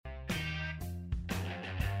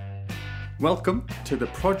Welcome to the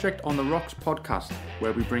Project on the Rocks podcast,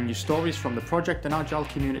 where we bring you stories from the Project and Agile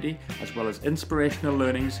community, as well as inspirational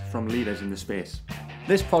learnings from leaders in the space.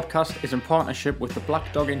 This podcast is in partnership with the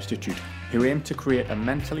Black Dog Institute, who aim to create a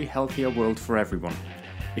mentally healthier world for everyone.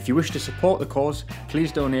 If you wish to support the cause,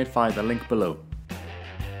 please donate via the link below.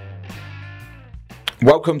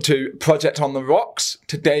 Welcome to Project on the Rocks.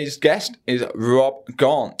 Today's guest is Rob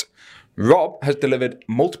Gaunt. Rob has delivered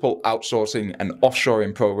multiple outsourcing and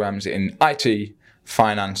offshoring programs in IT,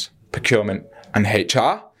 finance, procurement, and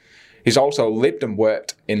HR. He's also lived and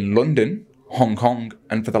worked in London, Hong Kong,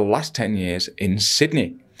 and for the last 10 years in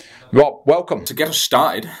Sydney. Rob, welcome. To get us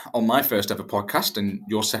started on my first ever podcast and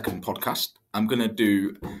your second podcast, I'm going to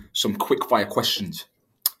do some quick fire questions.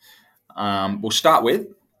 We'll start with,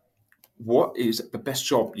 what is the best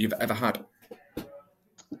job you've ever had?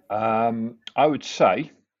 I would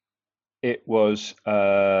say it was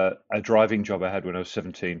a driving job I had when I was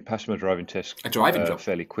 17. Passed my driving test. A driving job?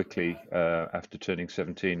 Fairly quickly after turning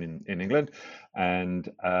 17 in England, and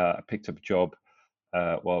I picked up a job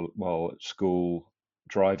while at school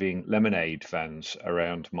driving lemonade vans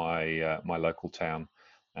around my local town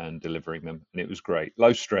and delivering them, and it was great.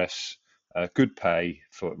 Low stress, good pay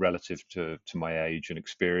for relative to my age and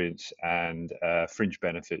experience, and fringe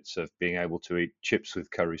benefits of being able to eat chips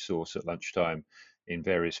with curry sauce at lunchtime in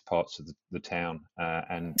various parts of the town,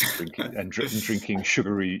 and drinking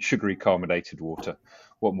sugary carbonated water.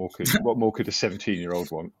 What more could a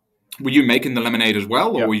 17-year-old want? Were you making the lemonade as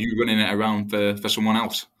well, or Yeah. were you running it around for someone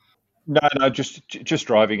else? No, just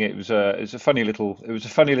driving it. It was a funny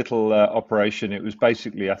little operation. It was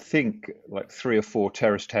basically, I think, like 3 or 4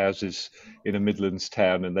 terraced houses in a Midlands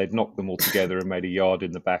town, and they'd knocked them all together and made a yard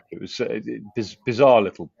in the back. It was a bizarre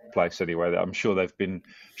little place anyway. That I'm sure they've been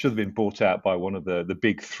bought out by one of the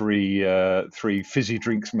big three fizzy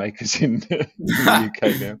drinks makers in the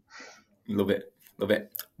UK now. Love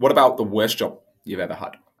it. What about the worst job you've ever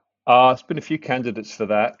had? There's been a few candidates for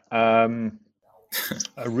that.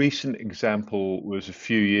 A recent example was a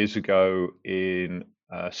few years ago in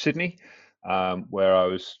Sydney, where I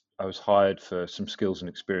was hired for some skills and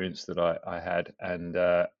experience that I had, and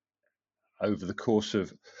over the course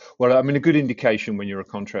of, a good indication when you're a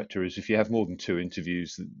contractor is if you have more than 2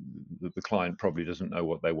 interviews, the client probably doesn't know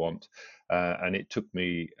what they want, and it took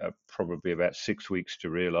me probably about 6 weeks to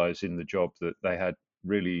realise in the job that they had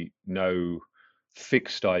really no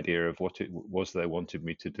fixed idea of what it was they wanted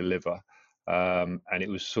me to deliver. And it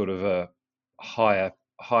was sort of a hire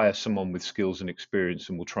someone with skills and experience,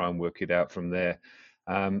 and we'll try and work it out from there.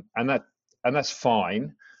 And that's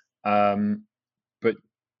fine. But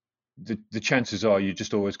the chances are you're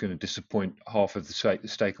just always going to disappoint half of the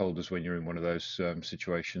stakeholders when you're in one of those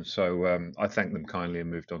situations. So I thanked them kindly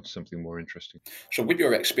and moved on to something more interesting. So with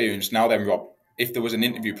your experience now then, Rob, if there was an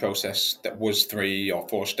interview process that was 3 or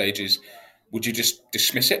 4 stages, would you just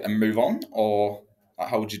dismiss it and move on, or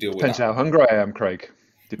how would you deal with that? Depends how hungry I am, Craig.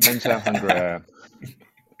 Depends how hungry I am.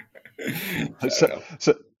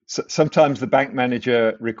 So sometimes the bank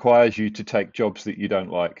manager requires you to take jobs that you don't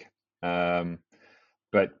like.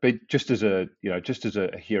 But just as a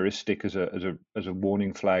heuristic, as a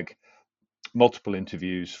warning flag, multiple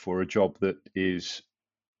interviews for a job that is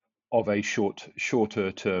of a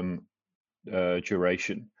shorter term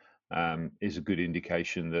duration is a good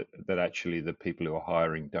indication that actually the people who are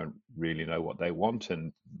hiring don't really know what they want,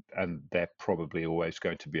 and they're probably always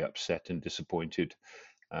going to be upset and disappointed,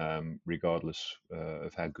 regardless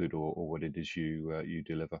of how good or what it is you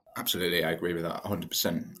deliver. Absolutely, I agree with that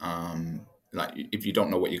 100%. Like, if you don't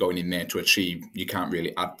know what you're going in there to achieve, you can't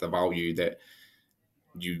really add the value that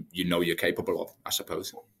you know you're capable of, I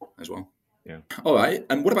suppose, as well. Yeah. All right.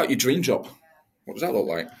 And what about your dream job? What does that look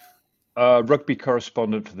like? Rugby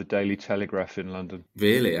correspondent for the Daily Telegraph in London.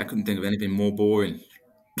 Really? I couldn't think of anything more boring.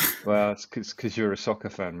 Well, it's because you're a soccer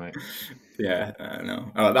fan, mate. Yeah,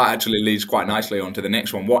 no. That actually leads quite nicely on to the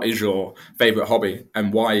next one. What is your favourite hobby,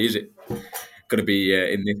 and why is it going to be,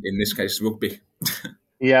 in this case, rugby?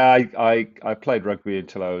 Yeah, I played rugby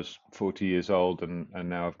until I was 40 years old, and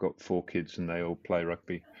now I've got 4 kids and they all play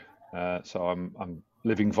rugby. So I'm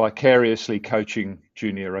living vicariously coaching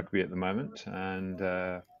junior rugby at the moment, and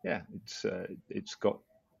it's got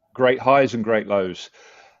great highs and great lows.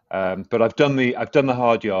 But I've done the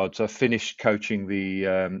hard yards. I've finished coaching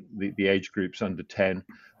the age groups under 10,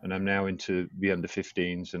 and I'm now into the under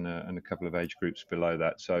 15s and a couple of age groups below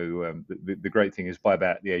that. So the great thing is, by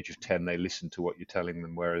about the age of 10, they listen to what you're telling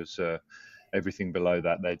them, whereas everything below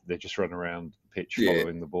that, they just run around the pitch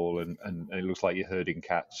following the ball, and it looks like you're herding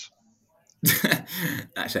cats.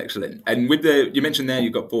 That's excellent. And you mentioned there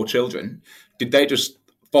you've got 4 children. Did they just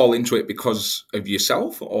fall into it because of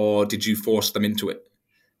yourself, or did you force them into it?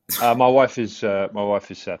 My wife is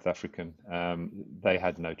South African. They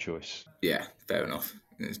had no choice. Yeah, fair enough.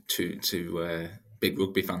 Two big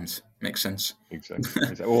rugby fans, makes sense.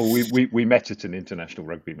 Exactly. Well, we met at an international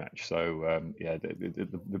rugby match, so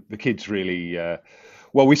the kids really.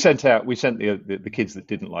 Well, we sent the kids that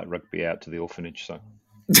didn't like rugby out to the orphanage. So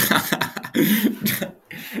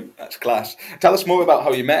That's class. Tell us more about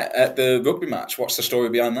how you met at the rugby match. What's the story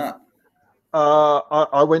behind that?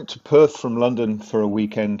 I went to Perth from London for a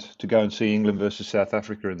weekend to go and see England versus South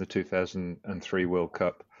Africa in the 2003 World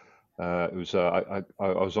Cup. It was I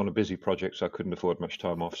was on a busy project, so I couldn't afford much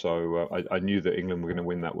time off. So I knew that England were going to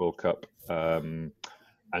win that World Cup, and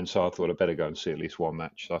so I thought I'd better go and see at least one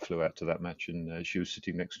match. So I flew out to that match, and she was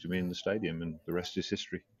sitting next to me in the stadium, and the rest is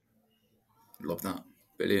history. Love that.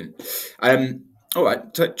 Brilliant. All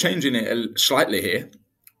right, changing it slightly here.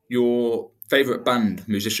 Your favourite band,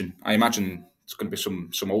 musician? I imagine it's going to be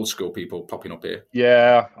some old school people popping up here.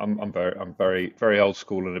 Yeah, I'm very old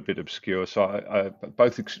school and a bit obscure. So I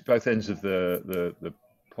both ends of the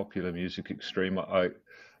popular music extreme.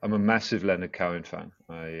 I'm a massive Leonard Cohen fan.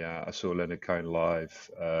 I saw Leonard Cohen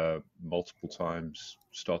live multiple times,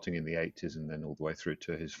 starting in the 80s and then all the way through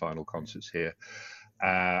to his final concerts here.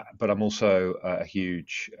 But I'm also a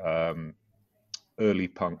huge early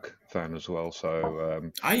punk fan as well.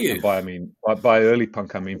 So Are you? By early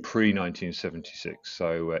punk I mean pre-1976.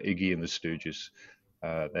 So Iggy and the Stooges.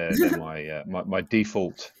 They're my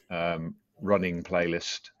default running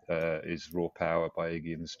playlist is Raw Power by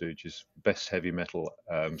Iggy and the Stooges. Best heavy metal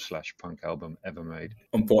 / punk album ever made.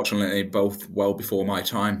 Unfortunately, both well before my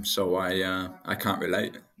time, so I can't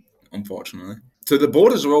relate. Unfortunately. So the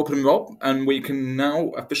borders are open, Rob, and we can now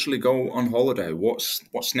officially go on holiday.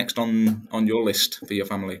 What's next on your list for your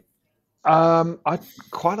family? I'd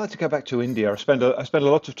quite like to go back to India. I spent a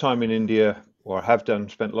lot of time in India, or have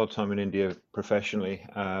spent a lot of time in India professionally.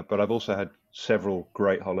 But I've also had several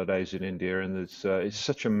great holidays in India, and it's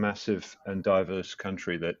such a massive and diverse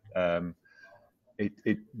country that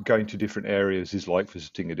going to different areas is like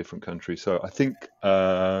visiting a different country. So I think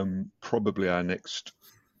probably our next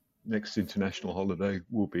international holiday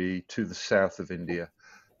will be to the south of India.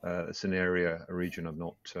 It's a region I've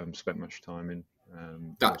not spent much time in.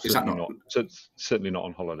 Certainly not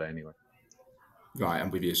on holiday anyway. Right,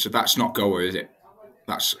 I'm with you. So that's not Goa, is it?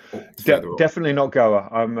 That's further up. Definitely not Goa.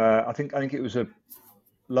 I think it was a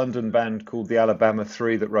London band called the Alabama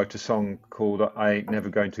Three that wrote a song called "I Ain't Never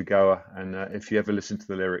Going to Goa," and if you ever listen to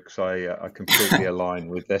the lyrics, I completely align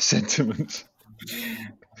with their sentiments.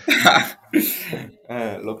 I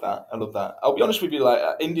love that. I'll be honest with you, like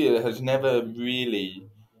India has never really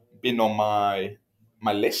been on my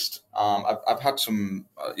list. I've had some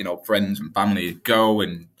friends and family go,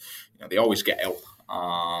 and they always get ill,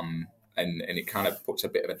 and it kind of puts a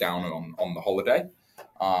bit of a downer on the holiday.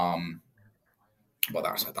 But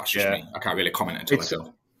that's just me. I can't really comment until I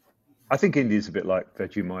go. I think India's a bit like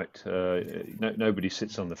Vegemite. Nobody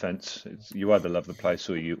sits on the fence. You either love the place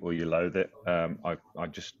or you loathe it. I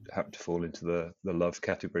just happen to fall into the love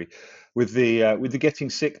category. With the getting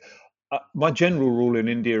sick, my general rule in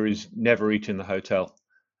India is never eat in the hotel.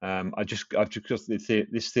 I've just got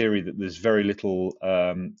this theory that there's very little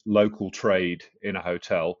local trade in a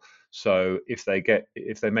hotel. So if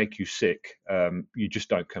they make you sick, you just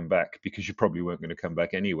don't come back because you probably weren't going to come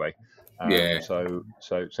back anyway. So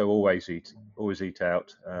always eat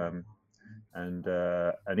out,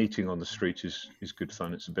 and eating on the street is good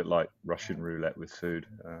fun. It's a bit like Russian roulette with food,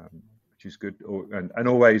 which is good. And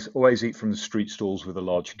always eat from the street stalls with a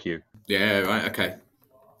large queue. Yeah, right. Okay.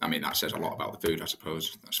 I mean, that says a lot about the food, I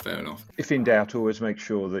suppose. That's fair enough. If in doubt, always make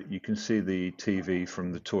sure that you can see the TV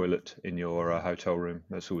from the toilet in your hotel room.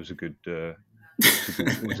 That's always a good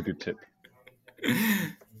tip.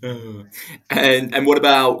 And what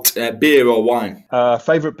about beer or wine?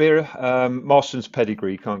 Favorite beer? Marston's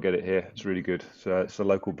Pedigree. Can't get it here. It's really good. So it's a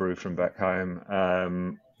local brew from back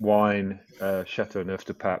home. Wine, Chateau Neuf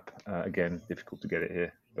de Pape. Again, difficult to get it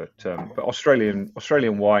here. But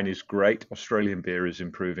Australian wine is great. Australian beer is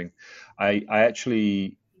improving. I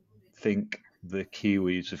actually think the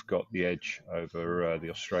Kiwis have got the edge over the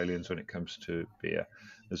Australians when it comes to beer.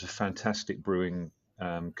 There's a fantastic brewing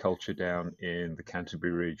culture down in the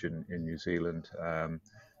Canterbury region in New Zealand,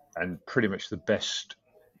 and pretty much the best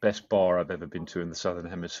bar I've ever been to in the Southern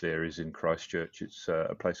Hemisphere is in Christchurch. It's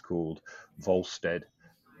a place called Volstead,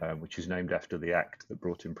 which is named after the act that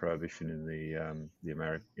brought in prohibition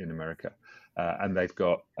in America, and they've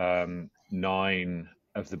got 9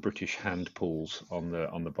 of the British hand pools on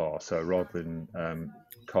the bar. So rather than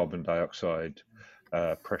carbon dioxide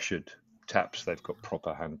pressured taps, they've got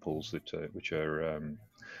proper hand pulls which are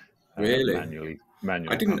Really? I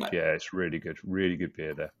manually didn't. pumped. Yeah, it's really good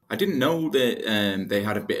beer there. I didn't know that they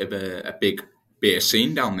had a bit of a big beer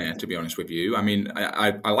scene down there. To be honest with you, I mean,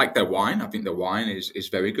 I like their wine. I think their wine is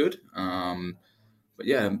very good. But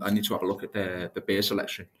yeah, I need to have a look at the beer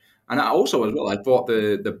selection. And I also, as well, I bought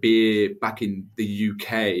the beer back in the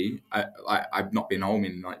UK. I've not been home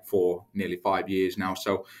in like for nearly 5 years now,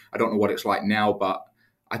 so I don't know what it's like now. But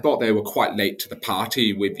I thought they were quite late to the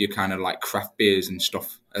party with your kind of like craft beers and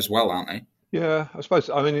stuff as well, aren't they? Yeah, I suppose.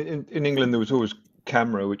 I mean, in England there was always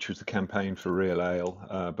Camera, which was the campaign for real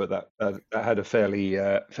ale, but that had a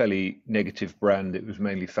fairly negative brand. It was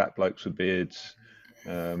mainly fat blokes with beards,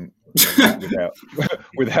 without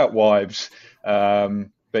without wives.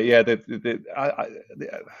 But yeah,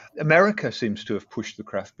 America seems to have pushed the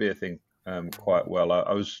craft beer thing quite well.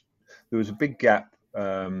 There was a big gap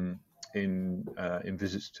in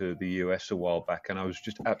visits to the US a while back, and I was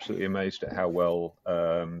just absolutely amazed at how well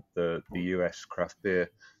the US craft beer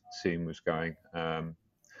scene was going.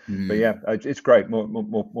 But yeah, it's great.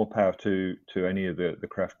 More power to any of the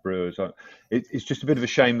craft brewers. It's just a bit of a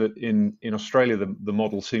shame that in Australia the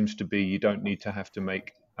model seems to be you don't need to have to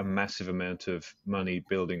make a massive amount of money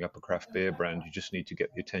building up a craft beer brand. You just need to get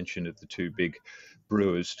the attention of the two big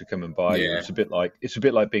brewers to come and buy you. Yeah. It's a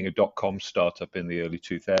bit like being a .com startup in the early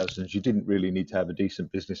 2000s. You didn't really need to have a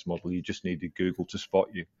decent business model. You just needed Google to spot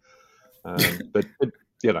you. But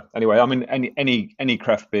you know, anyway, I mean, any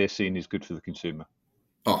craft beer scene is good for the consumer.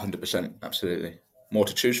 Oh, 100%. Absolutely. More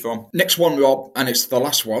to choose from. Next one, Rob, and it's the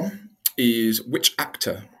last one, is which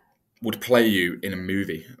actor would play you in a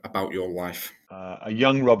movie about your life? A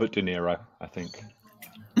young Robert De Niro, I think.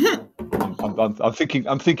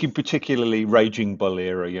 I'm thinking particularly Raging Bull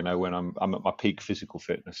era. You know, when I'm at my peak physical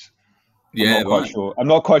fitness. Yeah, I'm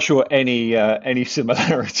not quite sure any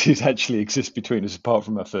similarities actually exist between us apart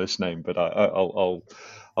from our first name. But I'll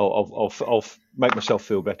make myself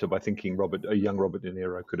feel better by thinking a young Robert De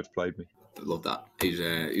Niro could have played me. I love that.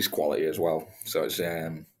 He's quality as well. So it's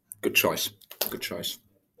good choice. Good choice.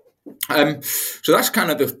 So that's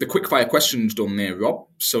kind of the quick fire questions done there, Rob.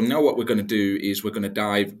 So now what we're going to do is we're going to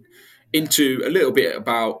dive into a little bit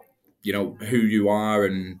about, you know, who you are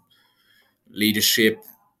and leadership.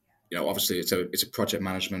 You know, obviously it's a project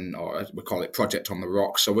management, or we call it Project on the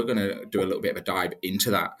Rocks. So we're going to do a little bit of a dive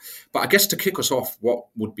into that. But I guess to kick us off, what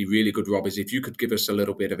would be really good, Rob, is if you could give us a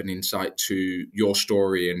little bit of an insight to your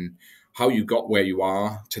story and how you got where you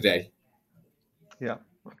are today. Yeah.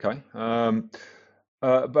 Okay.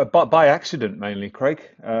 But by accident mainly, Craig.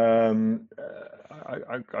 I'd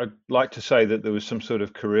like to say that there was some sort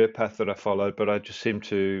of career path that I followed, but I just seemed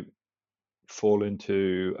to fall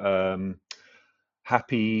into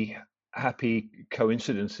happy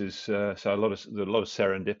coincidences. So a lot of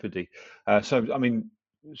serendipity. So I mean,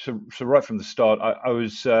 so right from the start, I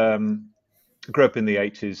was grew up in the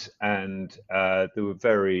 80s, and there were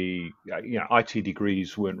IT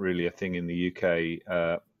degrees weren't really a thing in the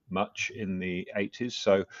UK much in the 80s.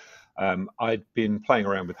 So I'd been playing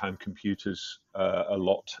around with home computers a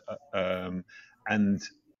lot, and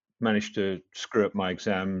managed to screw up my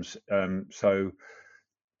exams. So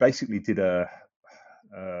basically did a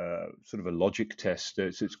sort of a logic test.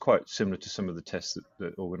 It's quite similar to some of the tests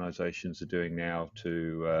that organizations are doing now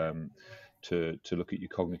to look at your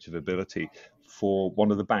cognitive ability. For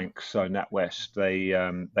one of the banks, so NatWest,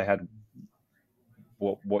 they had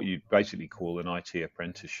what you'd basically call an IT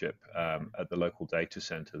apprenticeship at the local data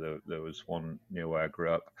center. There was one near where I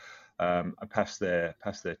grew up. I passed their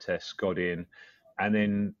test, got in, and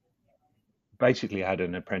then basically had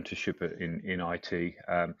an apprenticeship in IT.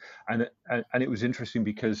 And it was interesting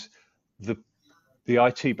because the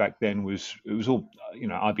IT back then was all, you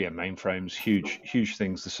know, IBM mainframes, huge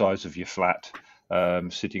things the size of your flat,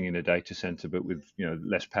 sitting in a data center, but with, you know,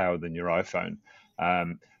 less power than your iPhone.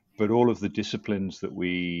 But all of the disciplines that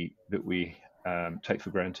we take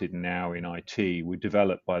for granted now in IT were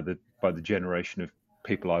developed by the generation of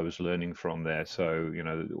people I was learning from there. So, you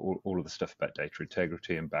know, all of the stuff about data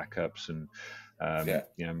integrity and backups, and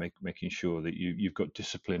you know, making sure that you've got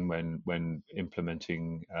discipline when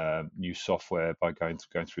implementing new software by going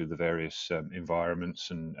through the various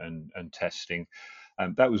environments and testing.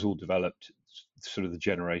 That was all developed sort of the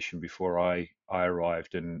generation before I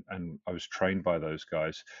arrived, and I was trained by those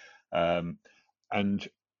guys. And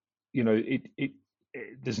you know,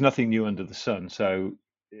 there's nothing new under the sun. So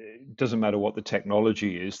it doesn't matter what the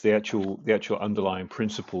technology is, the actual underlying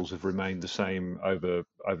principles have remained the same over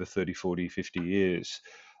 30, 40, 50 years.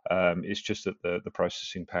 It's just that the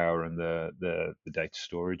processing power and the data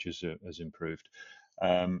storage has improved.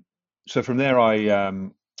 So from there, I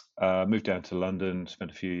moved down to London,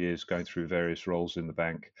 spent a few years going through various roles in the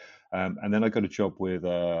bank. And then I got a job with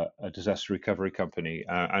a disaster recovery company.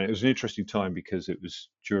 And it was an interesting time because it was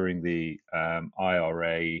during the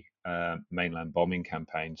IRA mainland bombing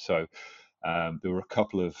campaign. So there were a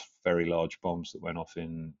couple of very large bombs that went off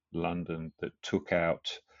in London that took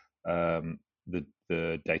out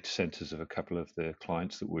the data centers of a couple of the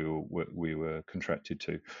clients that we were contracted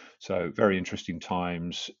to. So very interesting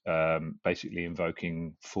times, basically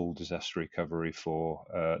invoking full disaster recovery for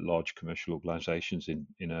large commercial organizations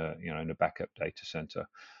in a backup data center,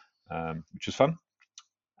 which was fun.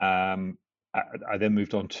 I then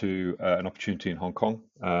moved on to an opportunity in Hong Kong.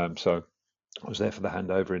 So I was there for the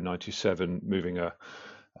handover in '97, moving a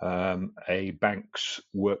bank's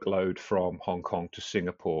workload from Hong Kong to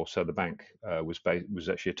Singapore. So the bank was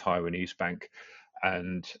actually a Taiwanese bank,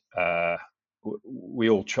 and we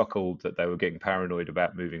all chuckled that they were getting paranoid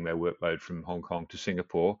about moving their workload from Hong Kong to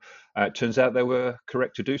Singapore. It turns out they were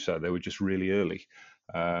correct to do so. They were just really early.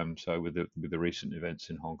 So with the recent events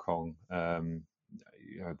in Hong Kong,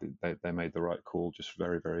 they made the right call just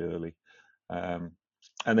very, very early.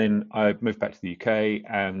 And then I moved back to the UK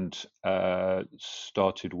and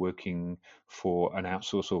started working for an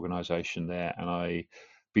outsource organization there, and I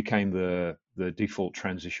became the default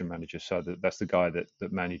transition manager. So that's the guy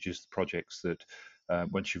that manages the projects that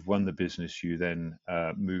once you've won the business, you then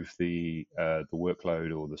move the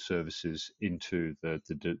workload or the services into the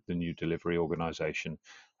new delivery organization.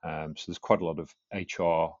 So there's quite a lot of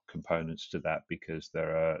HR components to that because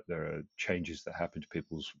there are changes that happen to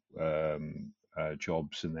people's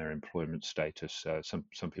jobs and their employment status.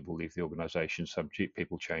 Some people leave the organization, some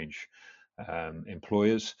people change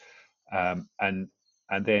employers, and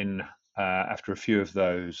then after a few of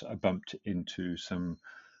those, I bumped into some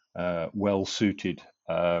well-suited,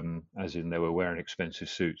 as in they were wearing expensive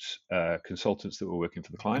suits, consultants that were working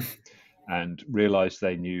for the client, and realized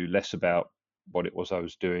they knew less about what it was I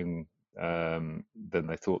was doing than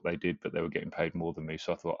they thought they did, but they were getting paid more than me.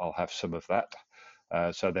 So I thought I'll have some of that.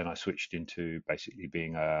 So then I switched into basically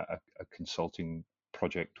being a consulting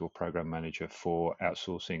project or program manager for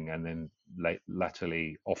outsourcing, and then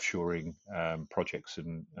latterly offshoring projects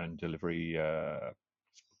and delivery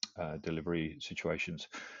situations.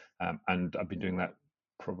 And I've been doing that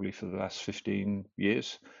probably for the last 15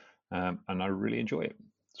 years, and I really enjoy it.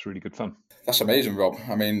 It's really good fun. That's amazing, Rob.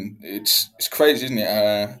 I mean, it's crazy, isn't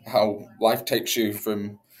it? How life takes you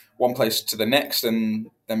from one place to the next, and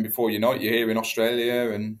then before you know it, you're here in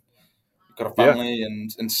Australia and you've got a Yeah. family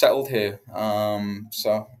and settled here.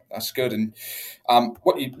 So that's good. And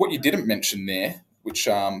what you didn't mention there, which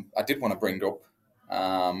I did want to bring up,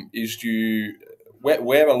 is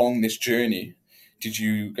where along this journey did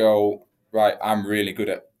you go? Right, I'm really good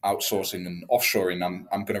at outsourcing and offshoring.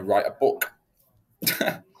 I'm going to write a book.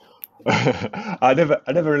 I never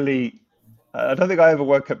really. I don't think I ever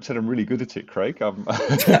woke up and said I'm really good at it, Craig. I'd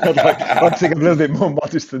like to think I'm a little bit more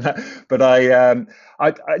modest than that. But I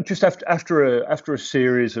just after a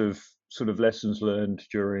series of sort of lessons learned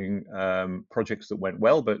during projects that went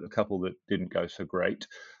well, but a couple that didn't go so great,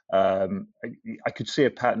 I could see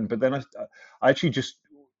a pattern. But then I actually just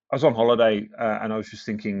I was on holiday and I was just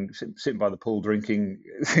thinking, sitting by the pool, drinking,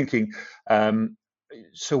 thinking.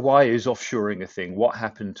 So why is offshoring a thing? What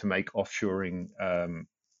happened to make offshoring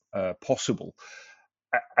possible?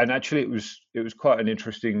 And actually, it was quite an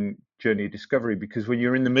interesting journey of discovery, because when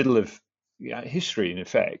you're in the middle of history, in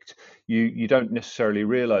effect, you don't necessarily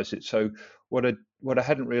realize it. So what I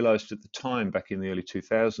hadn't realized at the time, back in the early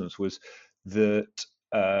 2000s, was that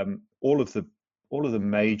all of the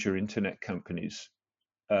major internet companies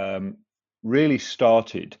really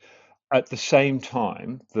started at the same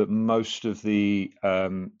time that most of the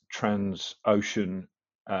transocean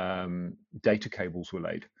data cables were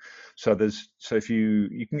laid. So if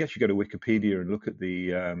you can actually go to Wikipedia and look at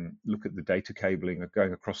the data cabling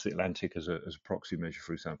going across the Atlantic as a proxy measure,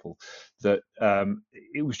 for example, that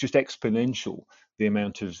it was just exponential, the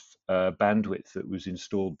amount of bandwidth that was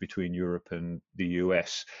installed between Europe and the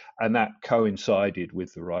US, and that coincided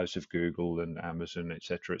with the rise of Google and Amazon, et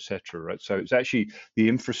cetera, right? So it's actually the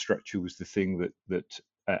infrastructure was the thing that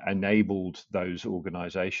enabled those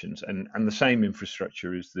organizations, and the same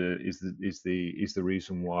infrastructure is the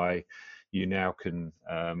reason why you now can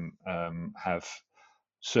have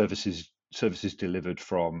services delivered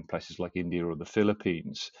from places like India or the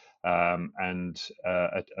Philippines, and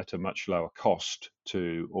at a much lower cost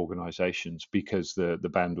to organizations, because the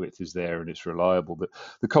bandwidth is there and it's reliable.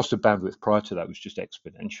 The cost of bandwidth prior to that was just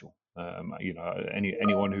exponential.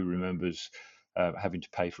 Anyone who remembers having to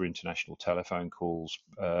pay for international telephone calls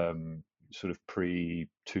sort of pre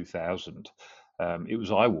 2000, it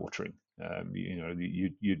was eye-watering.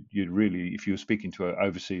 You'd really, if you were speaking to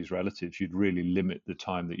overseas relatives, you'd really limit the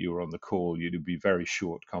time that you were on the call. You'd be very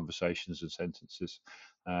short conversations and sentences,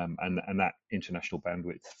 and that international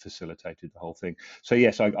bandwidth facilitated the whole thing. So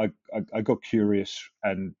yes, I got curious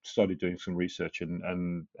and started doing some research,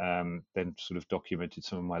 and then sort of documented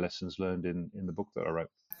some of my lessons learned in the book that I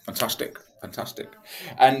wrote. Fantastic.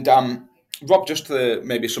 And Rob, just to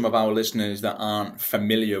maybe some of our listeners that aren't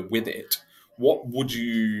familiar with it, what would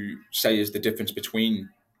you say is the difference between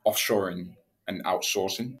offshoring and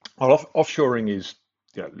outsourcing? Well, offshoring is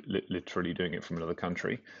literally doing it from another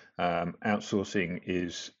country. Outsourcing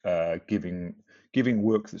is giving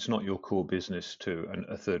work that's not your core business to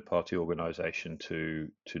a third-party organization to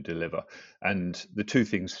deliver. And the two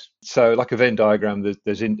things, so like a Venn diagram,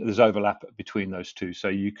 there's overlap between those two. So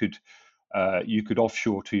you could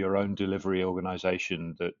offshore to your own delivery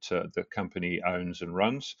organization that the company owns and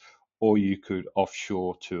runs, or you could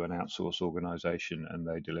offshore to an outsource organization and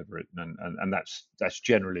they deliver it. And that's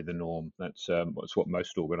generally the norm. That's what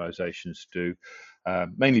most organizations do,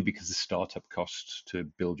 mainly because the startup costs to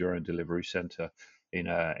build your own delivery center in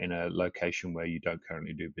a location where you don't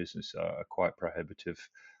currently do business are quite prohibitive.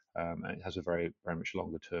 And it has a very, very much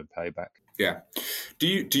longer term payback. Yeah. Do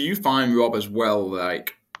you find, Rob, as well,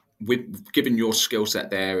 like, with given your skill set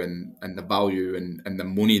there and the value and the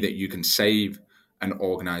money that you can save an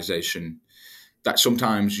organization, that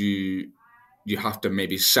sometimes you have to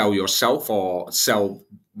maybe sell yourself or sell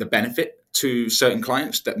the benefit to certain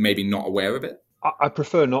clients that may be not aware of it? I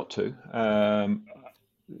prefer not to.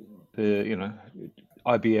 IBM,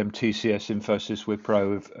 TCS, Infosys,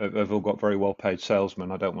 Wipro have all got very well paid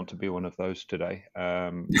salesmen. I don't want to be one of those today.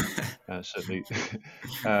 Certainly,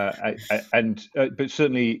 but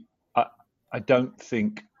certainly, I don't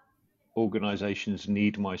think organizations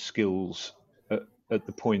need my skills at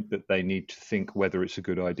the point that they need to think whether it's a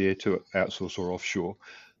good idea to outsource or offshore.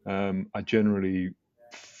 I generally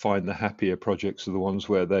find the happier projects are the ones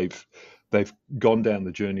where they've gone down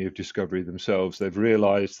the journey of discovery themselves. They've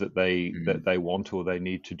realized that they want or they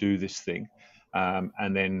need to do this thing,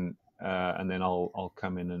 and then I'll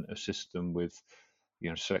come in and assist them with,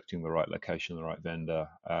 selecting the right location, the right vendor,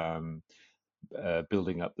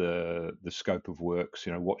 building up the scope of works.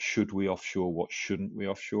 What should we offshore? What shouldn't we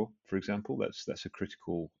offshore? For example, that's a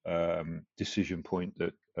critical decision point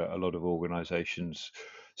that a lot of organizations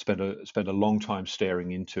spend a long time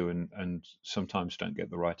staring into and sometimes don't get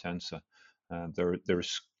the right answer. There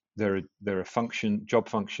are job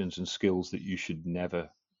functions and skills that you should never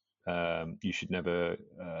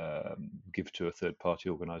give to a third party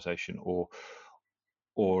organization,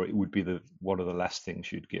 or it would be one of the last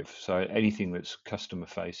things you'd give. So anything that's customer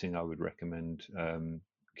facing, I would recommend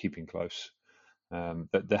keeping close.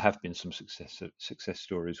 But there have been some success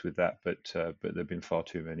stories with that, but there've been far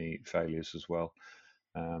too many failures as well.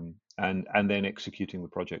 And then executing the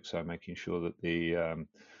project, so making sure that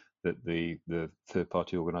the third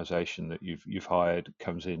party organization that you've hired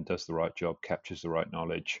comes in, does the right job, captures the right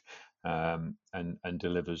knowledge, and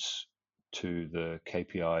delivers to the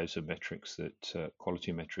KPIs and metrics that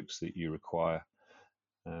quality metrics that you require.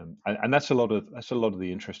 And that's a lot of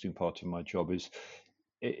the interesting part of my job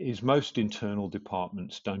is most internal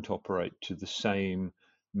departments don't operate to the same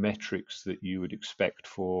metrics that you would expect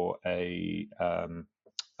for a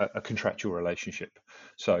contractual relationship.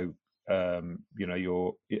 So an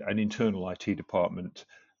internal IT department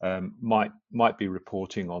might be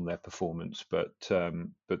reporting on their performance, but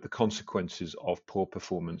the consequences of poor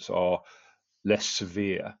performance are less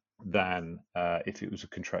severe than if it was a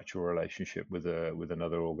contractual relationship with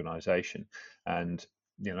another organization. And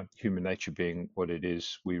human nature being what it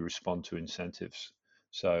is, we respond to incentives.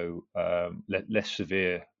 So less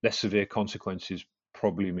severe consequences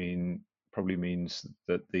probably means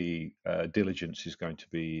that the diligence is going to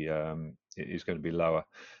be lower.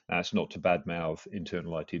 Now, it's not to badmouth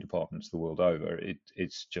internal IT departments the world over.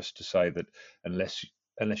 It's just to say that unless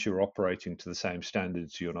you're operating to the same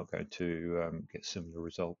standards, you're not going to get similar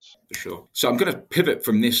results. For sure. So I'm going to pivot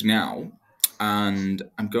from this now, and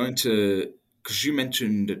I'm going to, because you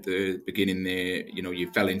mentioned at the beginning there,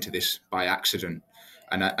 you fell into this by accident,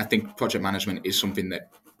 and I think project management is something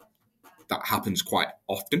that happens quite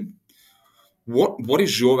often. What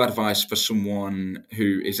is your advice for someone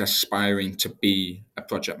who is aspiring to be a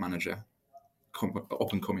project manager,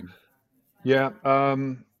 up and coming? Yeah.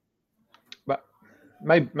 But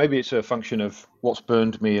maybe it's a function of what's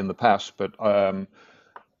burned me in the past, but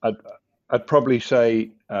I'd probably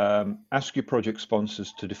say ask your project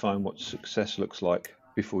sponsors to define what success looks like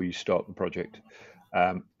before you start the project,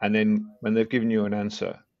 and then when they've given you an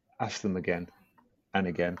answer, ask them again and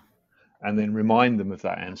again, and then remind them of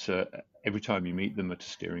that answer every time you meet them at a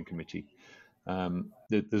steering committee.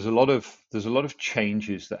 There's a lot of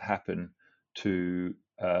changes that happen to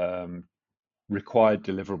required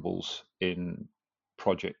deliverables in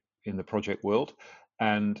the project world,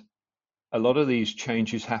 and a lot of these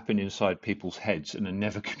changes happen inside people's heads and are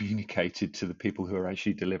never communicated to the people who are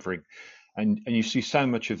actually delivering. And you see so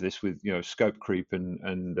much of this with scope creep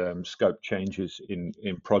and scope changes in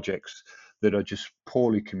projects that are just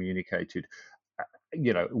poorly communicated.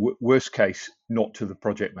 Worst case, not to the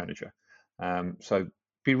project manager. So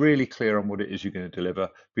be really clear on what it is you're going to deliver.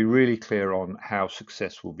 Be really clear on how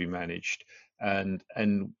success will be managed, and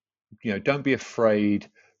don't be afraid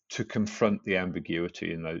to confront the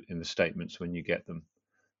ambiguity in the statements when you get them.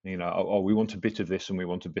 We want a bit of this and we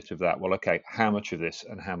want a bit of that. Well, okay, how much of this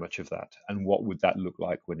and how much of that, and what would that look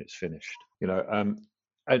like when it's finished? And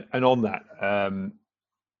on that, I'm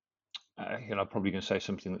probably going to say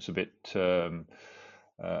something that's a bit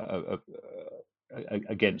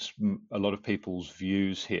against a lot of people's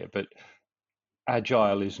views here, but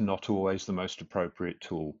Agile is not always the most appropriate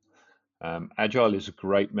tool. Agile is a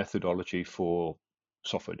great methodology for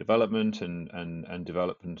software development and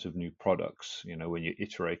development of new products, when you're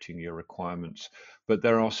iterating your requirements. But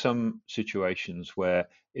there are some situations where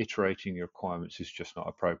iterating your requirements is just not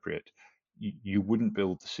appropriate. You wouldn't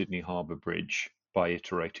build the Sydney Harbour Bridge by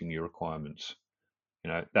iterating your requirements.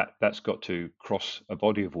 That's got to cross a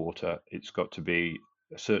body of water. It's got to be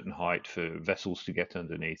a certain height for vessels to get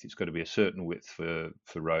underneath. It's got to be a certain width for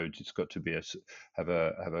roads. It's got to be have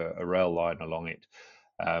a rail line along it.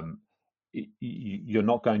 You're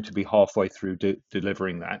not going to be halfway through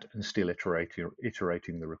delivering that and still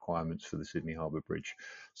iterating the requirements for the Sydney Harbour Bridge.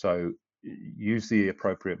 So use the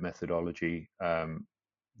appropriate methodology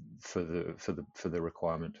for the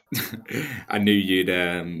requirement. I knew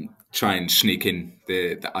you'd try and sneak in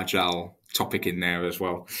the agile topic in there as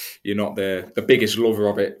well. You're not the biggest lover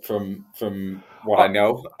of it from what I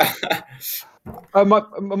know.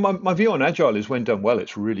 My view on agile is when done well,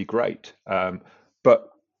 it's really great.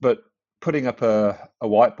 But putting up a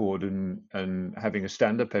whiteboard and having a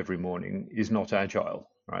stand up every morning is not agile,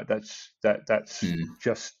 right? That's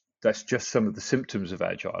just some of the symptoms of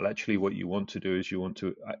agile. Actually, what you want to do is you want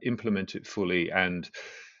to implement it fully, and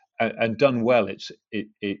done well,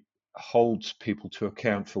 it holds people to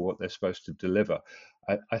account for what they're supposed to deliver.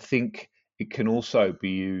 I think it can also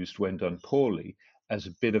be used when done poorly as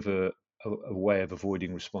a bit of a way of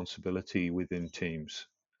avoiding responsibility within teams.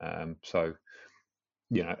 And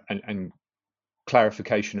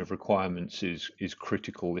clarification of requirements is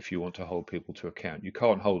critical if you want to hold people to account. You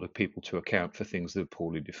can't hold people to account for things that are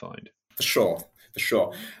poorly defined. For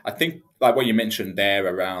sure. I think like what you mentioned there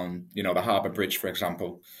around, the Harbour Bridge, for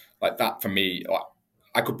example, like that for me,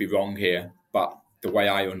 I could be wrong here, but the way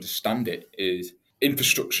I understand it is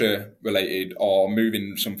infrastructure related or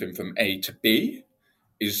moving something from A to B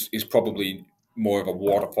is probably more of a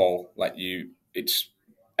waterfall. Like it's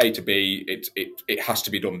A to B, it has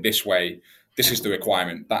to be done this way. This is the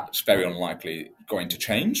requirement. That's very unlikely going to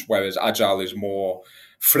change. Whereas Agile is more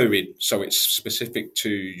fluid, so it's specific to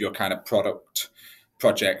your kind of product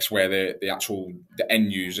projects where the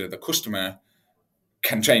end user, the customer,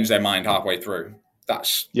 can change their mind halfway through.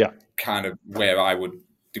 That's kind of where I would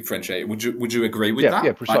differentiate. Would you agree with that?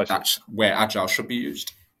 Yeah, precisely. Like that's where Agile should be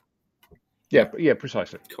used. Yeah,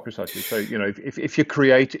 precisely. Cool. Precisely. So if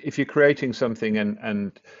you're creating something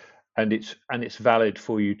and it's valid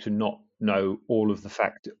for you to not know all of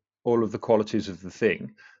the qualities of the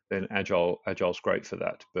thing, then Agile's great for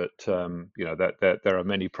that. But that there are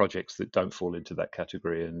many projects that don't fall into that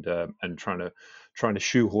category, and trying to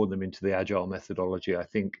shoehorn them into the Agile methodology, I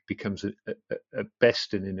think, becomes at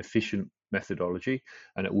best an inefficient methodology,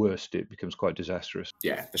 and at worst it becomes quite disastrous.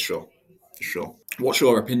 Yeah, for sure. What's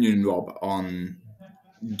your opinion, Rob, on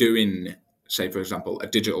doing, say, for example, a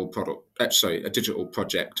digital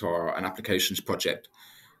project or an applications project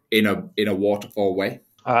in a waterfall way?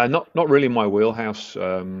 Not really my wheelhouse,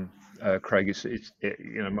 Craig. It's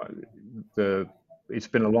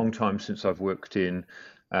been a long time since I've worked in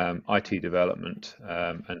IT development,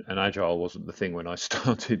 and Agile wasn't the thing when I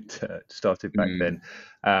started back then.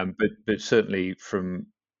 But certainly from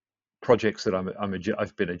projects that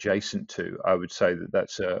I've been adjacent to, I would say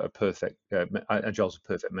that's Agile's a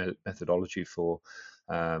perfect methodology for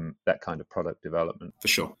that kind of product development. For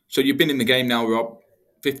sure. So you've been in the game now, Rob,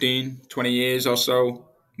 15, 20 years or so.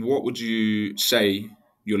 What would you say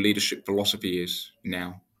your leadership philosophy is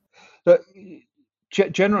now?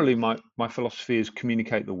 Generally, my philosophy is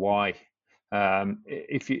communicate the why.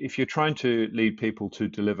 If you're trying to lead people to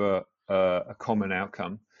deliver a common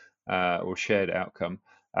outcome or shared outcome,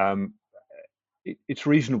 it's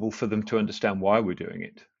reasonable for them to understand why we're doing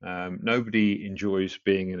it. Nobody enjoys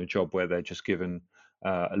being in a job where they're just given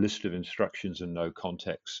a list of instructions and no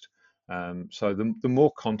context. So the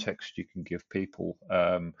more context you can give people,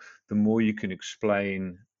 the more you can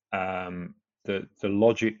explain the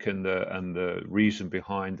logic and the reason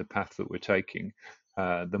behind the path that we're taking,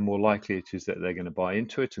 the more likely it is that they're going to buy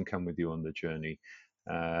into it and come with you on the journey.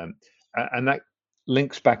 And that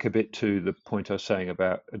links back a bit to the point I was saying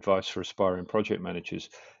about advice for aspiring project managers.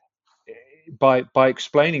 By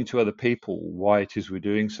explaining to other people why it is we're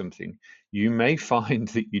doing something, you may find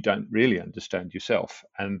that you don't really understand yourself,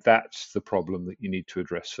 and that's the problem that you need to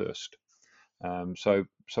address first. So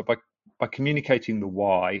by communicating the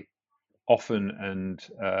why often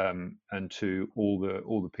and to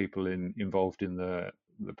all the people involved in the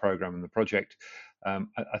program and the project,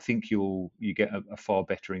 I think you get a far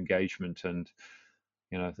better engagement. And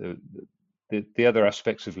the other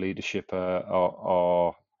aspects of leadership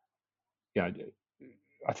are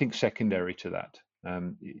I think secondary to that.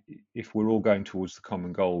 If we're all going towards the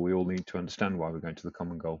common goal, we all need to understand why we're going to the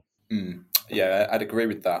common goal. Yeah, I'd agree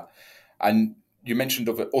with that. And you mentioned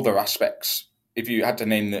other aspects. If you had to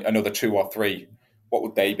name another 2 or 3, what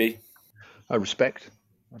would they be? Respect.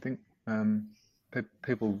 I think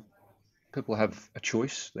people have a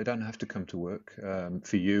choice. They don't have to come to work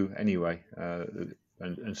for you anyway.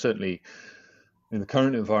 And certainly in the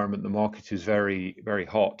current environment, the market is very, very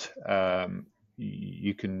hot.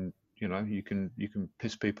 You can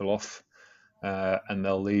piss people off, and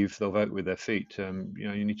they'll leave. They'll vote with their feet.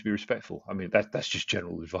 You need to be respectful. I mean, that's just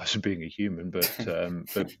general advice of being a human.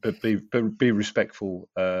 But be respectful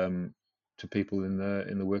to people in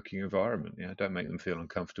the working environment. Don't make them feel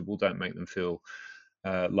uncomfortable. Don't make them feel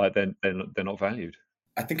like they're not valued.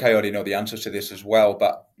 I think I already know the answer to this as well,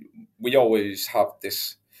 but we always have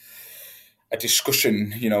a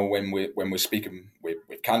discussion, when we're speaking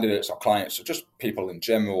with candidates or clients or just people in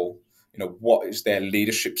general, what is their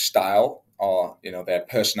leadership style or, their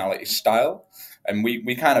personality style. And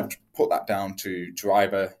we kind of put that down to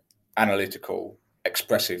driver, analytical,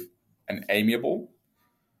 expressive, and amiable.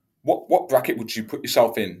 What bracket would you put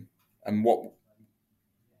yourself in, and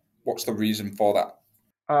what's the reason for that?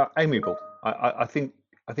 Amiable. I think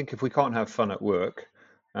if we can't have fun at work,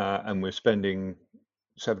 and we're spending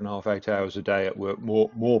 7.5, 8 hours a day at work,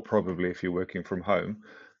 more probably if you're working from home,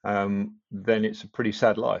 then it's a pretty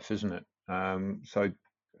sad life, isn't it? And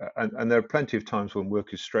there are plenty of times when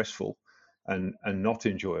work is stressful and not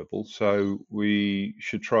enjoyable. So we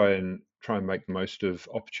should try and make the most of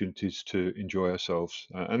opportunities to enjoy ourselves,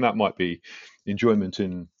 and that might be enjoyment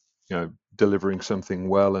in delivering something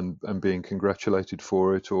well and being congratulated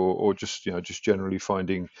for it, or just generally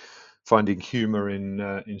finding humor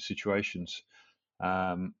in situations.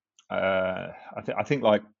 I think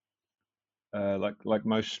like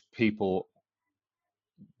most people,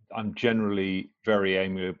 I'm generally very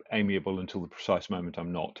amiable until the precise moment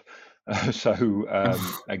I'm not.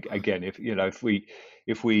 Again, if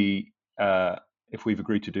we've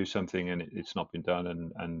agreed to do something and it's not been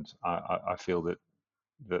done, and I feel that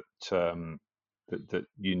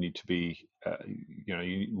you need to be,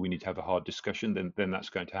 we need to have a hard discussion, then that's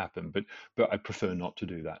going to happen. But I prefer not to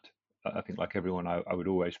do that. I think, like everyone, I would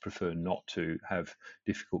always prefer not to have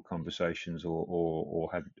difficult conversations or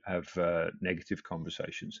have negative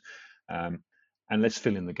conversations. And let's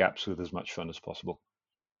fill in the gaps with as much fun as possible.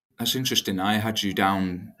 That's interesting. I had you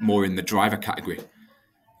down more in the driver category.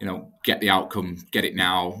 Get the outcome, get it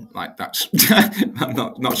now. Like that's, I'm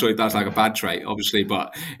not sure if that's like a bad trait, obviously,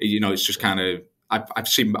 but it's just kind of, I've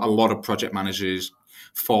seen a lot of project managers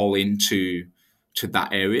fall into that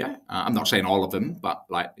area. I'm not saying all of them, but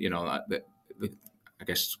I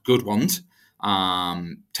guess good ones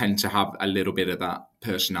tend to have a little bit of that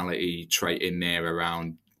personality trait in there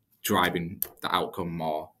around driving the outcome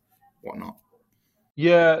or whatnot.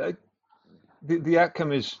 Yeah, the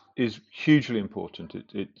outcome is hugely important.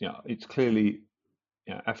 It's clearly,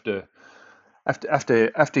 after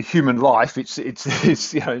human life, it's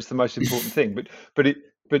the most important thing. But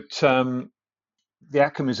the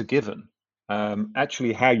outcome is a given.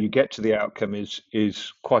 Actually, how you get to the outcome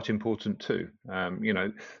is quite important too.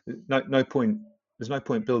 No point. There's no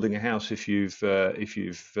point building a house if you've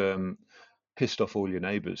pissed off all your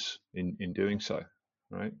neighbours in doing so,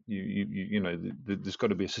 right? There's got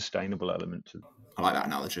to be a sustainable element to. I like that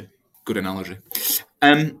analogy. Good analogy.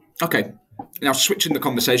 Okay, now switching the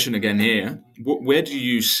conversation again here. Where do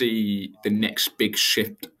you see the next big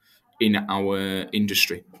shift in our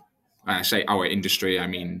industry? When I say our industry, I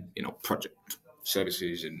mean project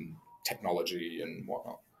services and technology and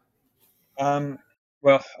whatnot.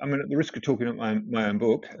 Well, I mean, at the risk of talking up my own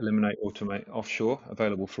book, Eliminate, Automate, Offshore,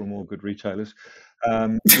 available from all good retailers,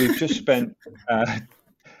 we've just spent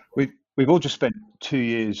we've all just spent 2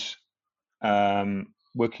 years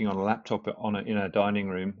working on a laptop in a dining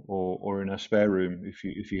room or in a spare room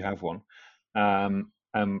if you have one. And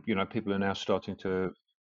people are now starting to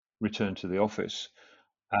return to the office.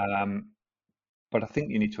 Um, but I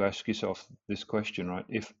think you need to ask yourself this question, right?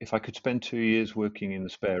 If I could spend 2 years working in the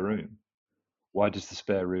spare room, why does the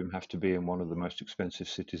spare room have to be in one of the most expensive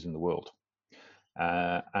cities in the world?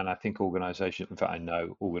 And I think organizations, in fact, I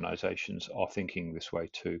know organizations are thinking this way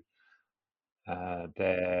too.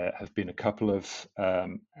 There have been a couple of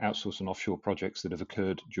outsource and offshore projects that have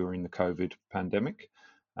occurred during the COVID pandemic.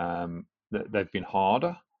 They've been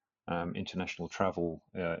harder. International travel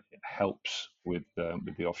helps with the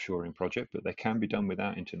offshoring project, but they can be done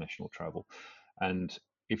without international travel. And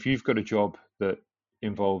if you've got a job that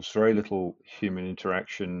involves very little human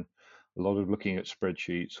interaction, a lot of looking at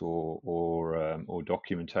spreadsheets or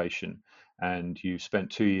documentation, and you've spent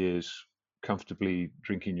 2 years comfortably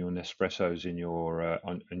drinking your Nespressos in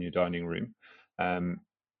your dining room,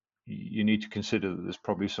 you need to consider that there's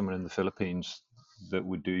probably someone in the Philippines that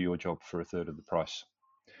would do your job for a third of the price,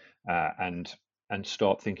 and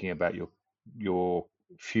start thinking about your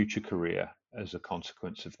future career as a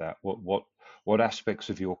consequence of that. What aspects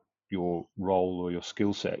of your role or your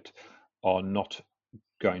skill set are not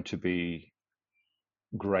going to be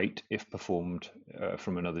great if performed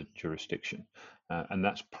from another jurisdiction, and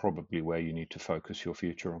that's probably where you need to focus your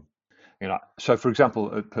future on. So for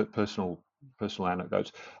example, personal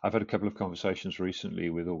anecdotes. I've had a couple of conversations recently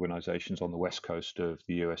with organisations on the west coast of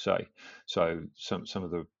the USA. So some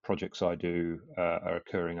of the projects I do are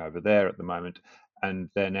occurring over there at the moment, and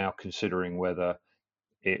they're now considering whether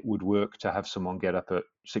it would work to have someone get up at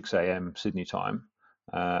 6 a.m. Sydney time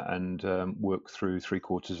and work through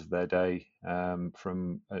 3/4 of their day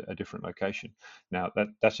from a different location. Now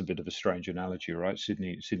that's a bit of a strange analogy, right?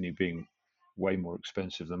 Sydney being way more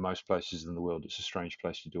expensive than most places in the world. It's a strange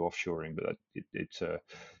place to do offshoring, but it's a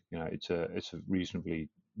reasonably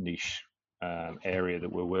niche area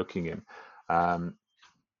that we're working in.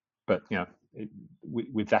 But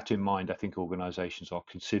with that in mind, I think organisations are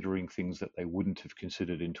considering things that they wouldn't have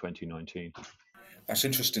considered in 2019. That's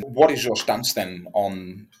interesting. What is your stance then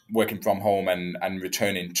on working from home and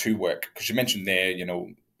returning to work? Because you mentioned there,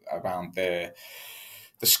 around the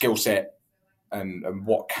skill set and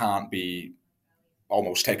what can't be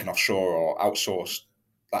almost taken offshore or outsourced.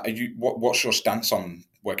 What's your stance on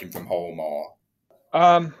working from home? Or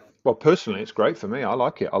Well, personally, it's great for me. I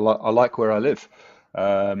like it. I like where I live.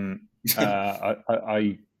 I'd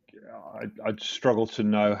struggle to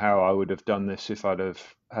know how I would have done this if I'd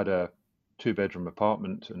have had a 2-bedroom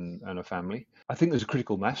apartment and a family. I think there's a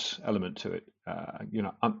critical mass element to it.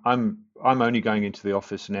 I'm only going into the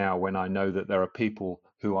office now when I know that there are people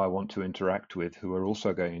who I want to interact with who are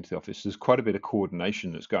also going into the office. There's quite a bit of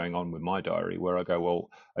coordination that's going on with my diary where I go,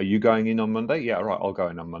 well, are you going in on Monday? Yeah, right, I'll go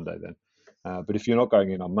in on Monday then. But if you're not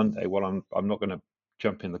going in on Monday, well, I'm not going to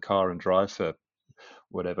jump in the car and drive for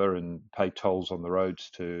whatever and pay tolls on the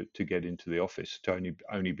roads to get into the office, to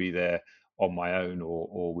only be there on my own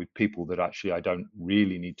or with people that actually I don't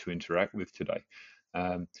really need to interact with today.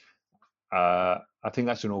 I think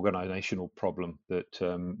that's an organizational problem that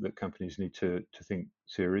that companies need to think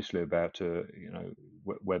seriously about.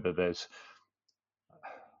 Whether there's,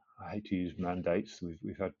 I hate to use mandates.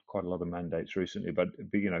 We've had quite a lot of mandates recently, but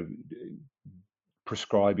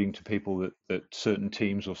prescribing to people that certain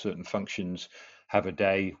teams or certain functions have a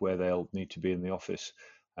day where they'll need to be in the office.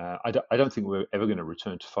 I don't think we're ever going to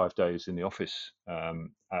return to 5 days in the office.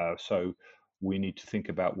 So we need to think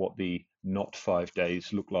about what the not 5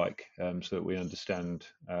 days look like, so that we understand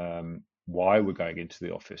why we're going into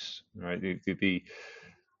the office. Right?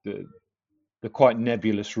 The quite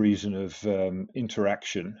nebulous reason of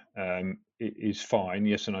interaction is fine,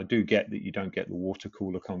 yes, and I do get that you don't get the water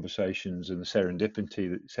cooler conversations and the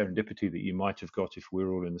serendipity that you might have got if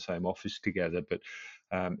we're all in the same office together. But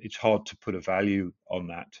it's hard to put a value on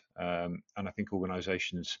that, and I think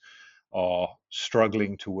organisations are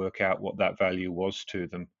struggling to work out what that value was to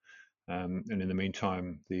them. And in the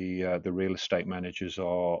meantime, the real estate managers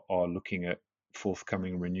are looking at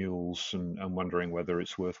forthcoming renewals and wondering whether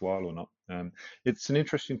it's worthwhile or not. It's an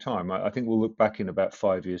interesting time. I think we'll look back in about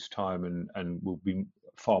 5 years' time and we'll be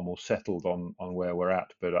far more settled on where we're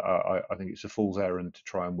at. But I think it's a fool's errand to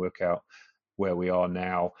try and work out where we are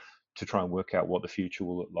now, to try and work out what the future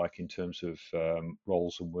will look like in terms of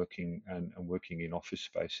roles and working in office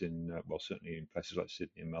space in certainly in places like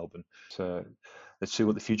Sydney and Melbourne. So let's see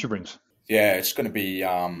what the future brings. Yeah, it's going to be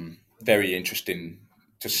very interesting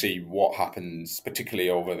to see what happens, particularly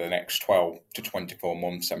over the next 12 to 24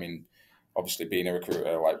 months. I mean, obviously being a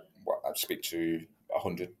recruiter, like I speak to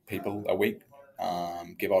 100 people a week,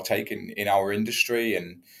 give or take in our industry.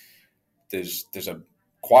 And there's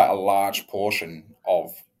quite a large portion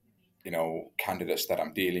of, candidates that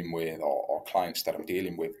I'm dealing with or clients that I'm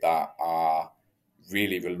dealing with that are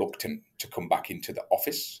really reluctant to come back into the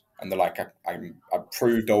office. And they're like, I've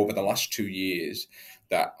proved over the last 2 years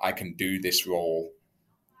that I can do this role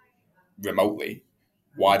remotely.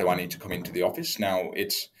 Why do I need to come into the office? Now,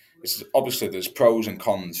 it's obviously there's pros and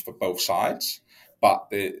cons for both sides, but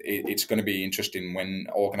it's going to be interesting when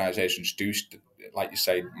organizations do, like you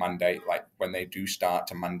say, mandate, like when they do start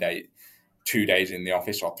to mandate 2 days in the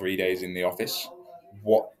office or 3 days in the office,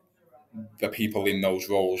 what the people in those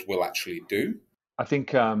roles will actually do. I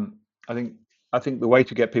think the way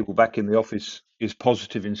to get people back in the office is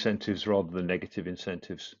positive incentives rather than negative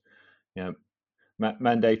incentives.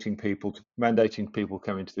 Mandating people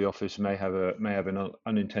come into the office may have an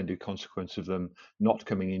unintended consequence of them not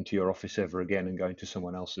coming into your office ever again and going to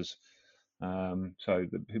someone else's. So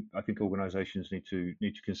I think organisations need to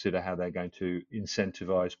consider how they're going to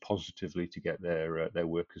incentivise positively to get their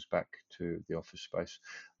workers back to the office space.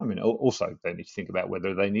 I mean, also they need to think about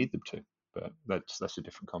whether they need them to, but that's a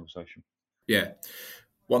different conversation. Yeah.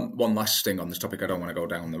 One last thing on this topic. I don't want to go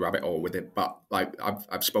down the rabbit hole with it, but like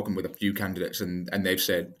I've spoken with a few candidates and they've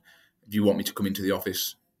said, if you want me to come into the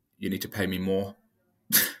office, you need to pay me more.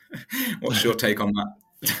 What's your take on that?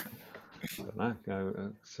 I don't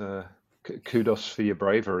know. It's, kudos for your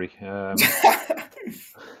bravery. I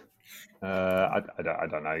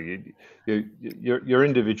don't know. Your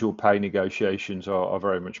individual pay negotiations are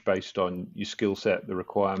very much based on your skill set, the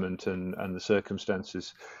requirement, and the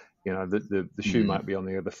circumstances. The shoe might be on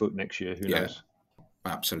the other foot next year. Who knows?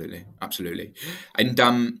 Absolutely. And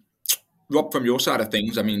Rob, from your side of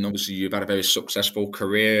things, I mean, obviously you've had a very successful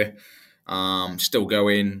career, still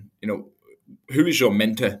going. Who is your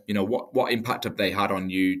mentor? What impact have they had on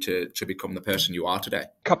you to become the person you are today?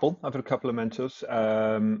 I've had a couple of mentors.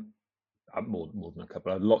 More than a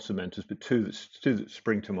couple. I had lots of mentors, but two that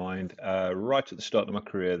spring to mind. Right at the start of my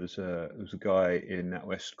career, there was a guy in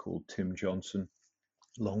NatWest called Tim Johnson,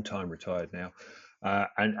 long time retired now,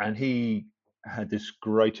 and he had this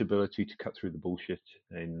great ability to cut through the bullshit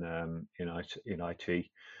in IT.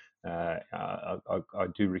 I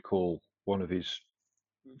do recall one of his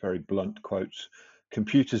very blunt quotes: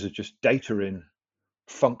 "Computers are just data in,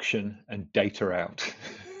 function, and data out."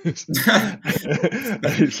 It's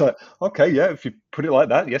like, okay, yeah, if you put it like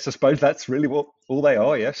that, yes, I suppose that's really what all they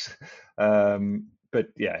are. Yes, but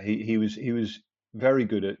yeah, he was very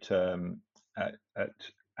good at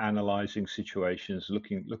analyzing situations,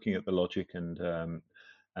 looking at the logic and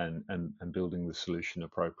building the solution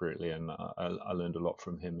appropriately. And I learned a lot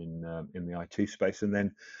from him in the IT space. And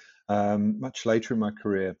then much later in my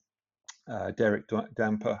career, Derek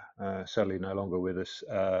Damper, sadly no longer with us,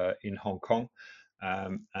 in Hong Kong.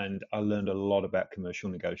 And I learned a lot about commercial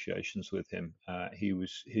negotiations with him.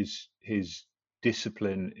 His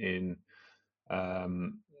discipline in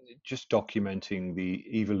just documenting the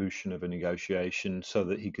evolution of a negotiation so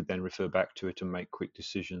that he could then refer back to it and make quick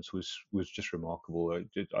decisions was just remarkable.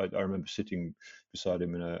 I remember sitting beside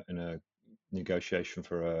him in a negotiation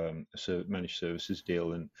for a managed services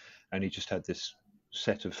deal, and he just had this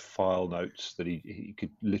set of file notes that he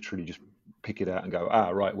could literally just pick it out and go,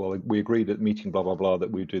 right, well, we agreed at meeting blah blah blah that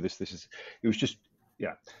we do this. It was just,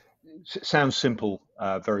 yeah. Sounds simple.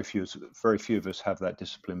 Very few of us have that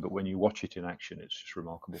discipline, but when you watch it in action, it's just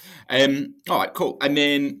remarkable. All right, cool. And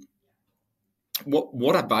then,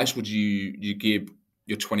 what advice would you give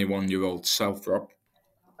your 21-year-old self, Rob?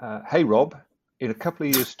 Hey, Rob, in a couple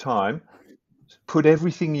of years' time, put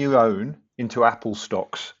everything you own into Apple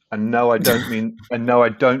stocks. And no, I don't mean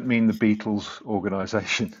the Beatles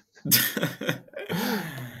organization.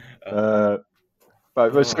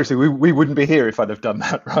 But seriously, we wouldn't be here if I'd have done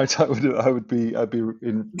that, right? I'd be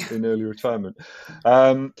in early retirement.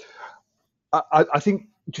 I think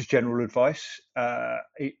just general advice,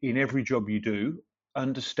 in every job you do,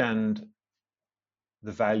 understand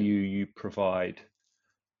the value you provide.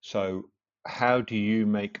 So how do you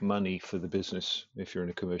make money for the business if you're in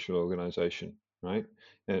a commercial organization, right?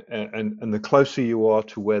 And the closer you are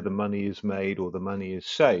to where the money is made or the money is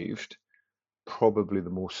saved, probably the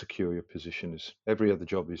more secure your position is. Every other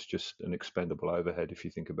job is just an expendable overhead if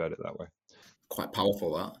you think about it that way. Quite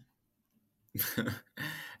powerful,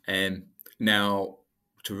 that. Now,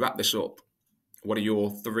 to wrap this up, what are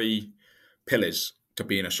your 3 pillars to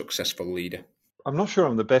being a successful leader? I'm not sure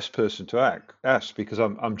I'm the best person to ask because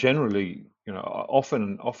I'm generally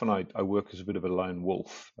often I work as a bit of a lone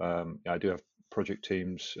wolf. I do have project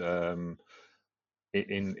teams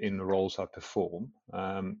in the roles I perform,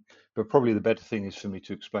 but probably the better thing is for me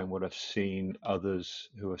to explain what I've seen others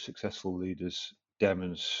who are successful leaders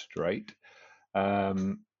demonstrate. I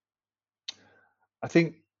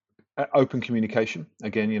think open communication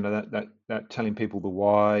again, that telling people the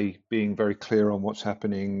why, being very clear on what's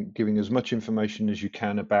happening, giving as much information as you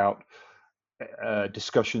can about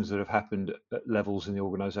discussions that have happened at levels in the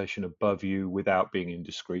organization above you without being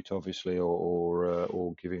indiscreet, obviously,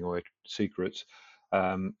 or giving away secrets.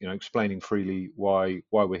 Explaining freely why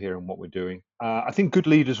we're here and what we're doing. I think good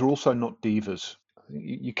leaders are also not divas.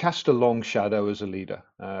 You cast a long shadow as a leader.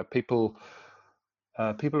 People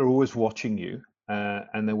are always watching you,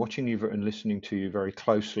 and they're watching you and listening to you very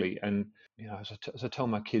closely. And as I tell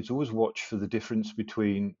my kids, always watch for the difference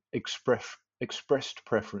between expressed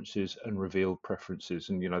preferences and revealed preferences.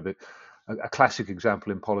 And a classic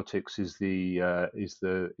example in politics is the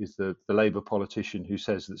Labour politician who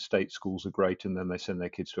says that state schools are great and then they send their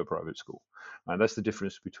kids to a private school. And that's the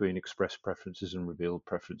difference between expressed preferences and revealed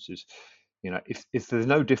preferences. If there's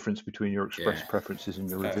no difference between your expressed preferences and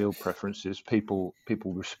your revealed preferences, people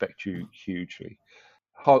respect you hugely.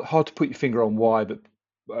 Hard to put your finger on why, but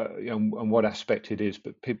and what aspect it is,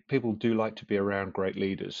 but people do like to be around great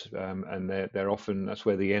leaders, and they're often, that's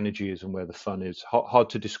where the energy is and where the fun is. Hard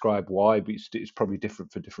to describe why, but it's probably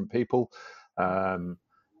different for different people, and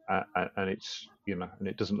it's and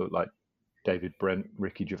it doesn't look like David Brent,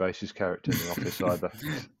 Ricky Gervais's character in The Office either.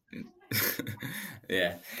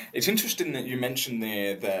 Yeah, it's interesting that you mentioned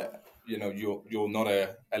there that you're not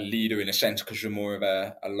a leader in a sense because you're more of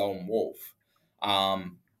a lone wolf.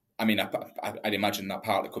 I mean, I'd imagine that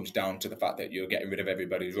partly comes down to the fact that you're getting rid of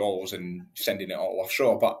everybody's roles and sending it all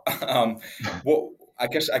offshore. But I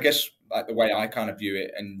guess like the way I kind of view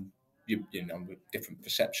it, and with different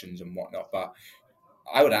perceptions and whatnot, but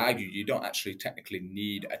I would argue you don't actually technically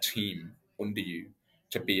need a team under you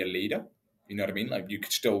to be a leader. You know what I mean? Like you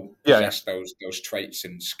could still possess those traits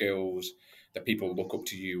and skills that people look up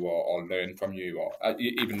to you or learn from you, or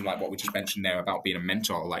even like what we just mentioned there about being a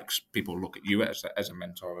mentor. Like people look at you as a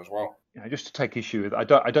mentor as well. Just to take issue with, I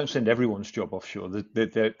don't send everyone's job offshore.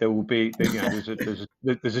 There will be,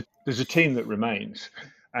 there's a team that remains,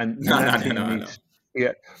 and no.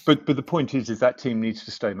 Yeah, but the point is that team needs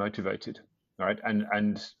to stay motivated, right?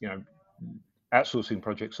 And outsourcing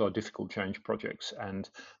projects are difficult change projects, and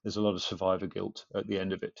there's a lot of survivor guilt at the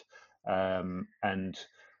end of it, and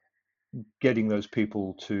getting those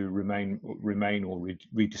people to remain or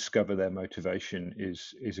rediscover their motivation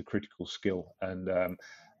is a critical skill. And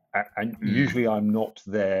usually I'm not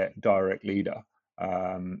their direct leader,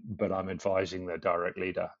 but I'm advising their direct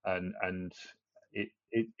leader, and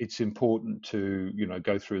it's important to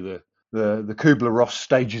go through the Kubler-Ross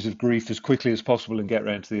stages of grief as quickly as possible and get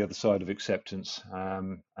around to the other side of acceptance.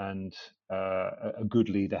 And a good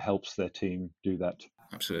leader helps their team do that.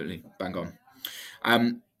 Absolutely, bang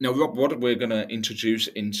on. Now, Rob, what we're going to introduce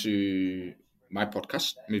into my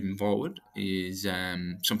podcast moving forward is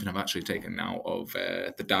something I've actually taken out of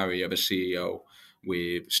The Diary of a CEO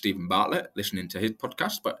with Stephen Bartlett, listening to his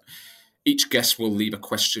podcast. But each guest will leave a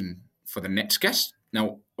question for the next guest.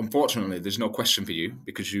 Now, unfortunately, there's no question for you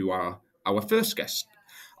because you are our first guest.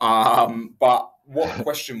 But what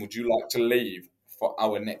question would you like to leave for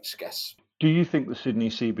our next guest? Do you think the Sydney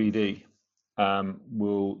CBD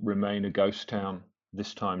will remain a ghost town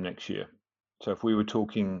this time next year? So if we were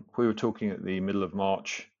talking at the middle of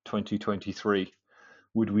March 2023,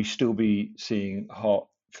 would we still be seeing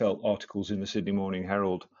heartfelt articles in the Sydney Morning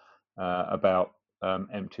Herald about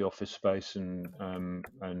empty office space and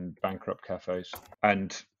bankrupt cafes?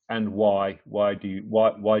 And why? Why do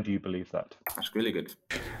you believe that? That's really good.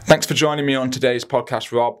 Thanks for joining me on today's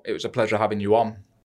podcast, Rob. It was a pleasure having you on.